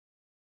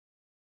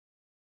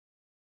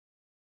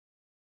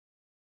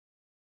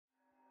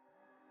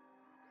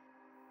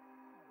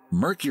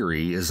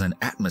Mercury is an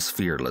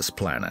atmosphereless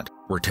planet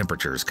where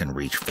temperatures can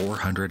reach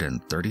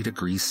 430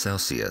 degrees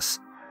Celsius.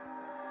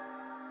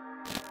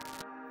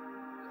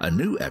 A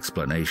new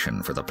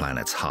explanation for the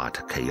planet's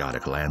hot,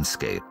 chaotic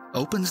landscape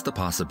opens the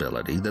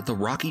possibility that the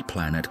rocky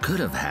planet could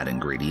have had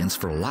ingredients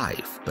for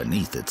life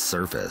beneath its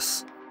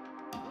surface.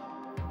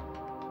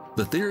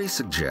 The theory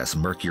suggests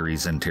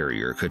Mercury's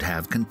interior could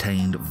have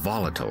contained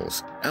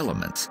volatiles,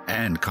 elements,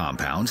 and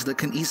compounds that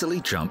can easily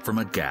jump from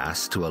a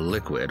gas to a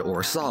liquid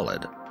or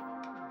solid.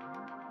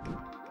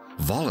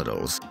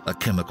 Volatiles, a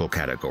chemical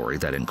category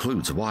that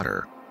includes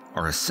water,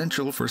 are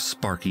essential for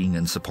sparking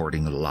and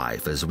supporting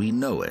life as we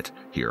know it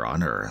here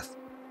on Earth.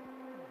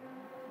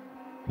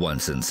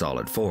 Once in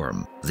solid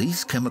form,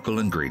 these chemical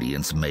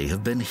ingredients may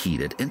have been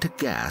heated into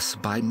gas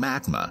by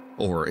magma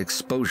or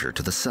exposure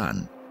to the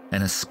sun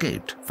and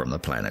escaped from the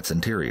planet's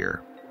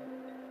interior.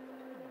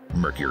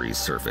 Mercury's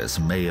surface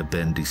may have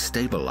been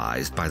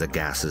destabilized by the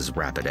gas's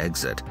rapid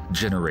exit,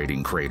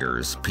 generating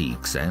craters,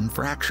 peaks, and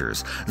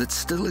fractures that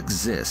still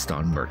exist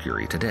on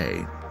Mercury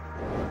today.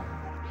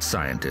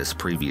 Scientists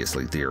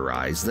previously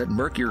theorized that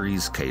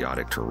Mercury's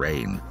chaotic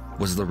terrain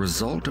was the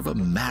result of a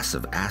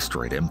massive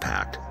asteroid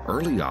impact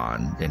early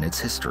on in its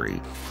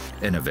history,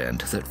 an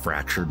event that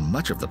fractured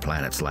much of the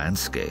planet's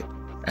landscape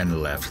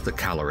and left the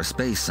Caloris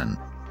Basin,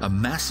 a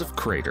massive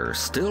crater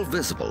still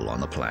visible on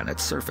the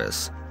planet's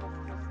surface.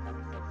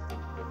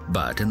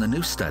 But in the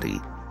new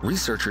study,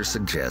 researchers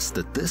suggest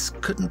that this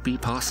couldn't be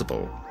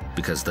possible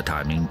because the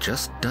timing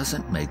just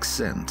doesn't make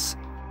sense.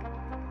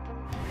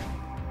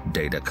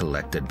 Data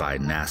collected by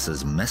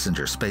NASA's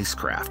Messenger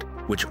spacecraft,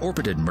 which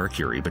orbited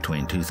Mercury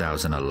between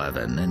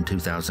 2011 and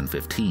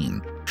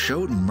 2015,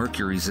 showed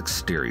Mercury's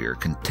exterior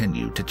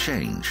continued to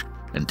change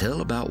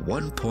until about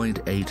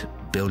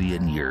 1.8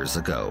 billion years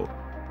ago,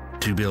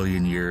 2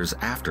 billion years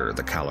after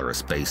the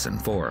Caloris Basin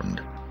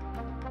formed.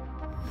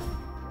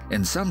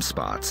 In some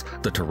spots,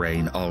 the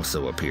terrain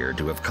also appeared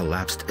to have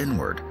collapsed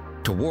inward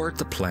toward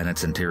the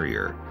planet's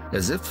interior,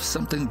 as if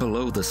something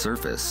below the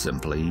surface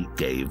simply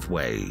gave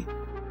way.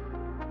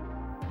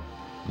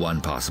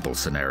 One possible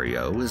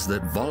scenario is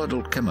that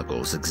volatile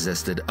chemicals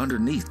existed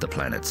underneath the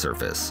planet's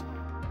surface.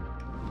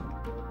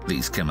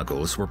 These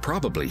chemicals were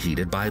probably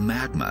heated by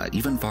magma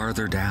even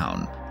farther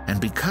down, and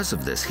because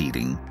of this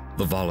heating,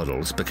 the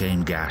volatiles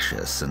became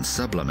gaseous and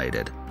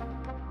sublimated.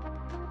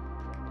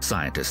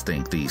 Scientists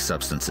think these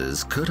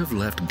substances could have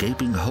left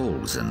gaping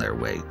holes in their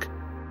wake.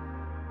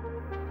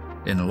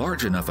 In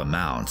large enough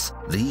amounts,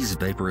 these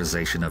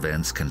vaporization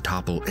events can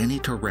topple any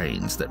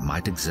terrains that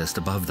might exist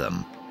above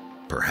them,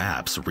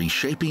 perhaps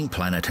reshaping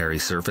planetary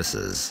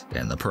surfaces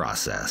in the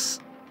process.